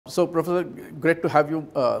So, Professor, great to have you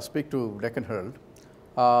speak to Deccan Herald.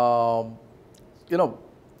 You know,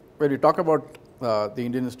 when we talk about the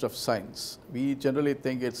Indian Institute of Science, we generally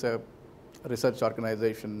think it's a research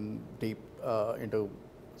organization deep into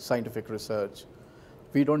scientific research.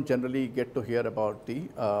 We don't generally get to hear about the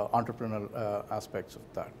entrepreneurial aspects of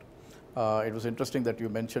that. It was interesting that you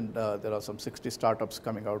mentioned there are some 60 startups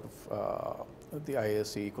coming out of the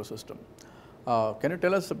IISc ecosystem. Can you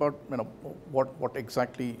tell us about what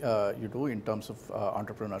exactly you do in terms of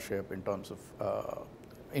entrepreneurship, in terms of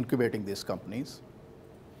incubating these companies?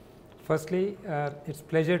 Firstly, it's a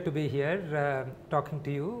pleasure to be here talking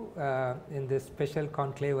to you in this special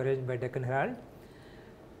conclave arranged by Deccan Herald.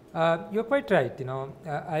 You're quite right.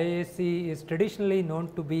 IISc is traditionally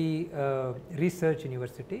known to be a research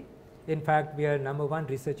university. In fact, we are #1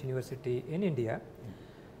 research university in India.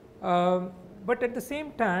 But at the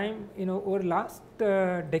same time, over last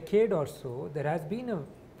decade or so, there has been a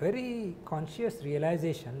very conscious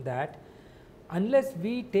realization that unless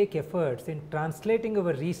we take efforts in translating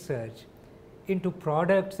our research into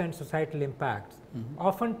products and societal impacts,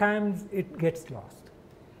 oftentimes it gets lost.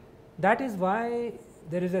 That is why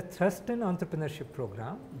there is a thrust in entrepreneurship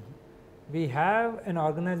program. We have an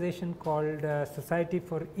organization called Society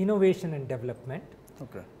for Innovation and Development,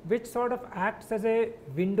 which sort of acts as a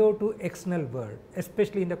window to external world,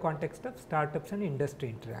 especially in the context of startups and industry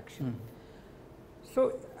interaction.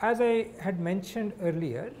 So, as I had mentioned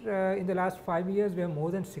earlier, in the last 5 years, we have more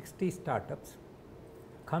than 60 startups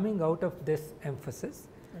coming out of this emphasis.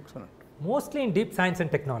 Excellent. Mostly in deep science and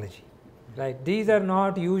technology, right? These are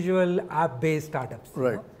not usual app-based startups.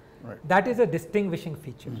 Right. Right. That is a distinguishing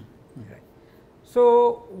feature. Right. So,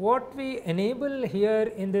 what we enable here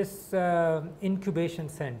in this incubation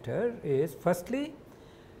center is firstly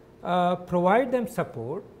provide them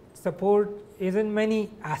support. Support is in many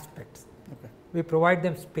aspects. We provide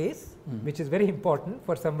them space, which is very important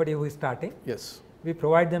for somebody who is starting. Yes. We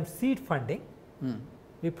provide them seed funding.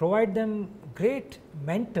 We provide them great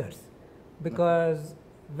mentors, because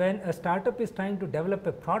when a startup is trying to develop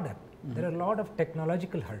a product, there are a lot of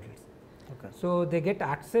technological hurdles. So, they get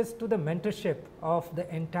access to the mentorship of the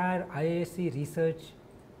entire IISc research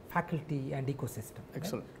faculty and ecosystem.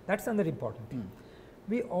 Excellent. Right? That's another important thing.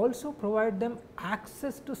 We also provide them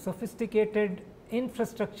access to sophisticated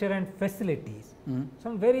infrastructure and facilities,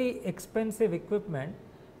 some very expensive equipment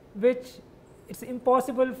which it's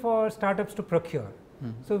impossible for startups to procure.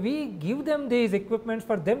 So, we give them these equipments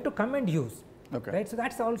for them to come and use. Right? So,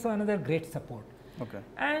 that's also another great support.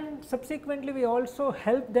 And subsequently, we also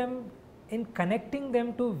help them in connecting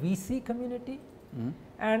them to VC community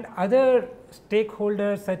and other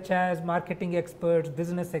stakeholders such as marketing experts,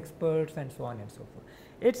 business experts, and so on and so forth.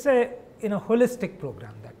 It's a holistic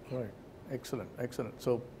program that. Right. Excellent. Excellent.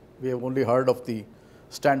 So, we have only heard of the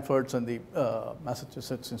Stanfords and the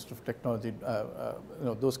Massachusetts Institute of Technology,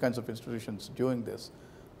 those kinds of institutions doing this,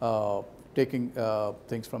 taking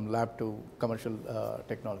things from lab to commercial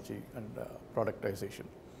technology and productization.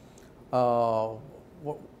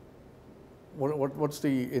 What's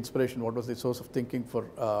the inspiration? What was the source of thinking for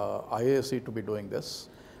IISc to be doing this?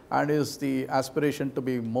 And is the aspiration to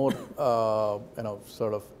be more,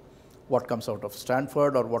 sort of what comes out of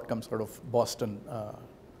Stanford or what comes out of Boston?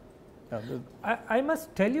 I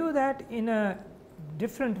must tell you that in a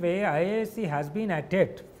different way, IISc has been at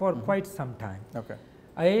it for quite some time.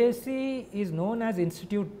 IISc is known as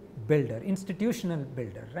institutional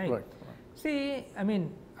builder, right? See, I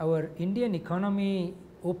mean, our Indian economy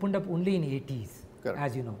opened up only in 80s,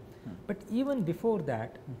 as you know. But even before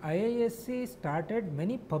that, IISc started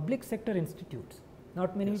many public sector institutes.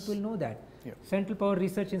 Not many people know that. Central Power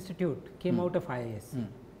Research Institute came out of IISc,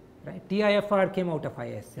 right? TIFR came out of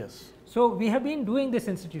IISc. So, we have been doing this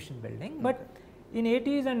institution building, but in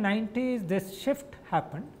 80s and 90s, this shift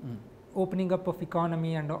happened, opening up of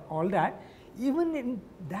economy and all that. Even in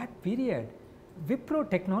that period, Wipro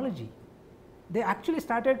Technology, they actually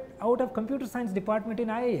started out of computer science department in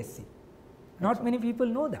IISc. Not many people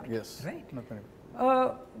know that, right? Not many.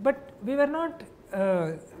 But we were not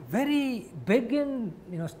very big in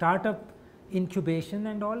startup incubation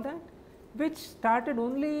and all that, which started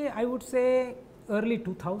only, I would say, early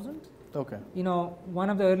 2000s. One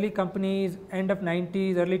of the early companies, end of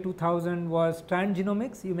 90s, early 2000 was Strand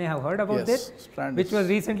Genomics. You may have heard about this, which was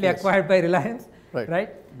recently acquired by Reliance,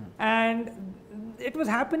 right? And it was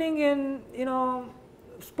happening in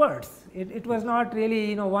spurts. It was not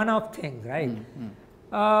really one-off things, right?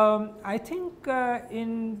 I think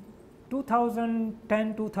in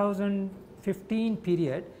 2010-2015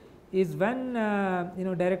 period is when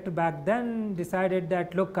director back then decided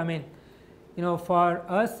that, look, I mean, for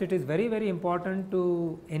us it is very, very important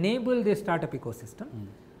to enable this startup ecosystem,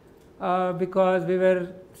 because we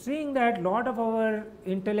were seeing that lot of our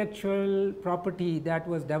intellectual property that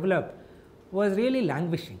was developed was really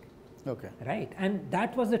languishing. Okay. Right, and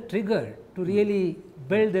that was a trigger to really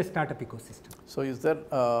build this startup ecosystem. So, is there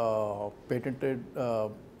patented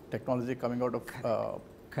technology coming out of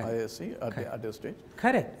IISc at this stage?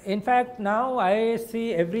 Correct. In fact, now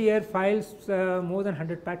IISc every year files more than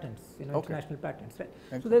 100 patents, international patents. Right?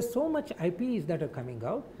 Excellent. So, there is so much IPs that are coming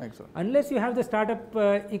out. Excellent. Unless you have the startup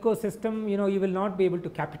ecosystem, you will not be able to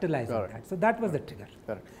capitalize on that. So, that was the trigger.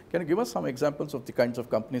 Correct. Can you give us some examples of the kinds of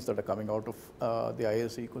companies that are coming out of the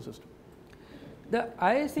IISc ecosystem? The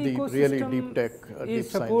IISc ecosystem really deep tech, is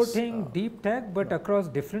deep supporting science, deep tech, but across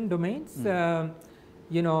different domains.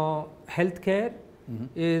 Healthcare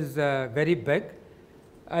is very big.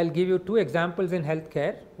 I'll give you two examples in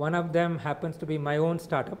healthcare. One of them happens to be my own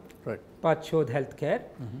startup, right. Pathshodh Healthcare.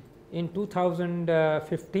 In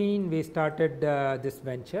 2015, we started this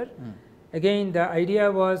venture. Again, the idea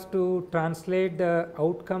was to translate the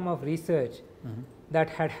outcome of research that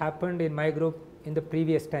had happened in my group in the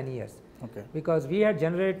previous 10 years. Okay. Because we had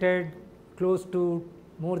generated close to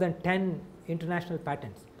more than 10 international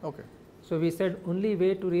patents. Okay. So, we said only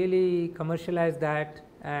way to really commercialize that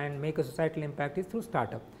and make a societal impact is through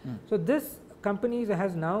startup. So, this company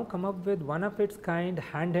has now come up with one of its kind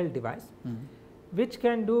handheld device, which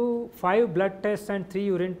can do 5 blood tests and 3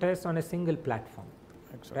 urine tests on a single platform.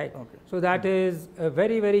 Excellent. Right. Okay. So, that is a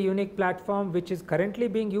very, very unique platform which is currently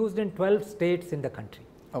being used in 12 states in the country.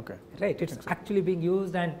 Okay. Right. It's Excellent. actually being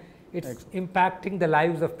used and it's Excellent. impacting the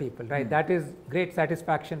lives of people. Right. That is great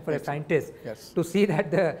satisfaction for Excellent. a scientist to see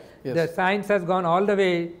that the science has gone all the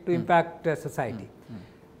way to impact society.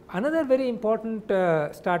 Another very important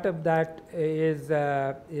startup that is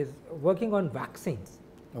working on vaccines.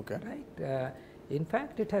 Okay. Right. In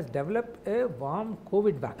fact, it has developed a warm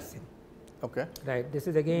COVID vaccine. Okay. Right. This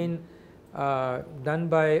is again done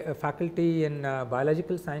by a faculty in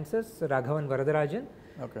biological sciences, Raghavan Varadarajan.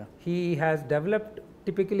 Okay. He has developed,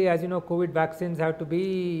 typically as you know, COVID vaccines have to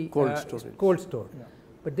be cold storage. Cold stored. Yeah.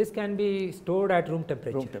 But this can be stored at room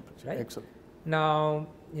temperature. Room temperature. Right? Excellent. Now,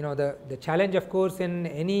 the challenge of course in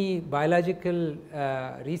any biological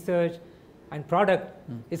research and product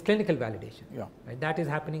is clinical validation. Yeah. Right? That is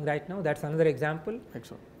happening right now. That's another example.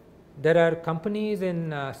 Excellent. There are companies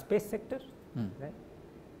in space sector. Right?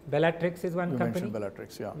 Bellatrix is one company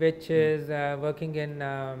Bellatrix, yeah. which is working in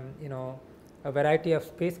a variety of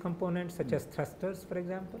space components such as thrusters, for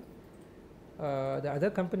example. The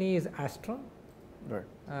other company is Astron.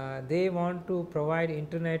 Right. They want to provide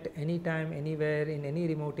internet anytime, anywhere, in any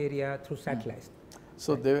remote area through satellites.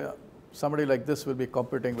 So, somebody like this will be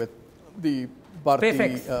competing with the Bharti,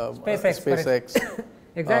 SpaceX.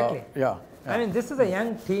 Exactly. Yeah. I mean, this is a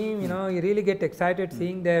young team, you really get excited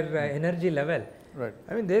seeing their energy level. Right.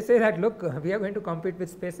 I mean, they say that, look, we are going to compete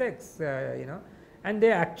with SpaceX, and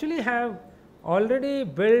they actually have already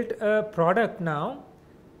built a product now.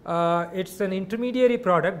 It's an intermediary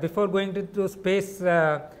product before going to space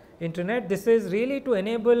internet. This is really to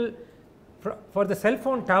enable for the cell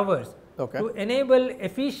phone towers to enable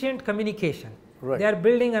efficient communication. Right. They are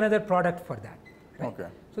building another product for that. Right? Okay.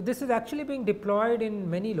 So, this is actually being deployed in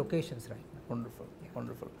many locations right now. Wonderful. Yeah.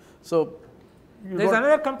 Wonderful. So, there is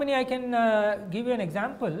another company I can give you an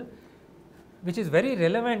example which is very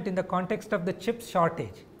relevant in the context of the chip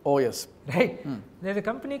shortage. Oh yes. Right. There is a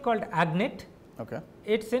company called Agnet. Okay.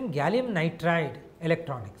 It's in gallium nitride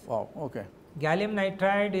electronics. Wow. Okay. Gallium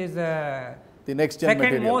nitride is the next gen second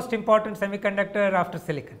material. most important semiconductor after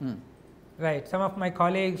silicon. Right. Some of my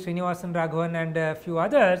colleagues, Srinivasan Raghavan and a few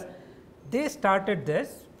others, they started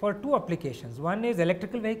this for 2 applications. One is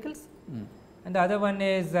electrical vehicles and the other one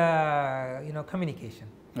is communication.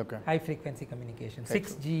 Okay. High frequency communication,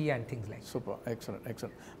 Excellent. 6G and things like that. Super. Excellent.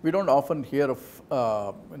 Excellent. We don't often hear of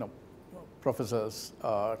professors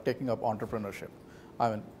taking up entrepreneurship.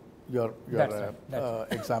 I mean, you're an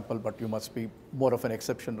example, but you must be more of an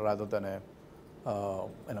exception rather than a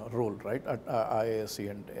role, right, at IISc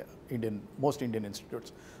and most Indian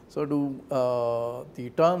institutes. So, do the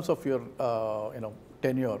terms of your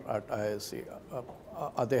tenure at IISc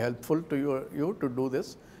are they helpful to you to do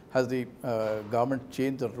this? Has the government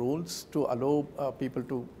changed the rules to allow people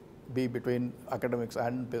to be between academics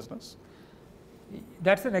and business?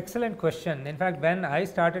 That's an excellent question. In fact, when I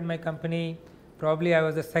started my company, probably I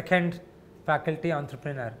was the second faculty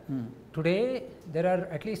entrepreneur. Today, there are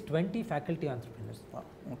at least 20 faculty entrepreneurs. Wow.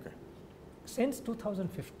 Okay. Since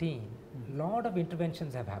 2015, lot of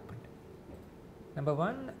interventions have happened. Number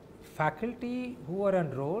one, faculty who are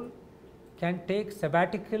on roll can take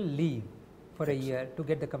sabbatical leave for a year to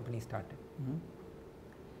get the company started.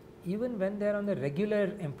 Mm-hmm. Even when they are on the regular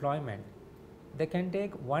employment, they can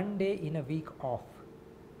take 1 day in a week off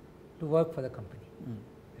to work for the company,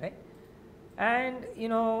 right? And you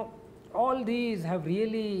know, all these have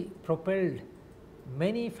really propelled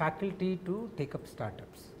many faculty to take up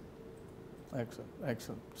startups. Excellent,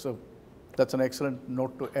 excellent. So that's an excellent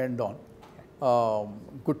note to end on.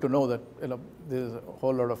 Good to know that there's a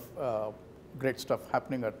whole lot of great stuff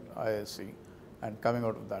happening at IISc, and coming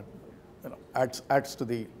out of that, adds to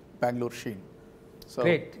the Bangalore sheen. So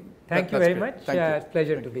great. Thank you very much. Thank you.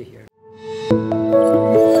 Pleasure to be here.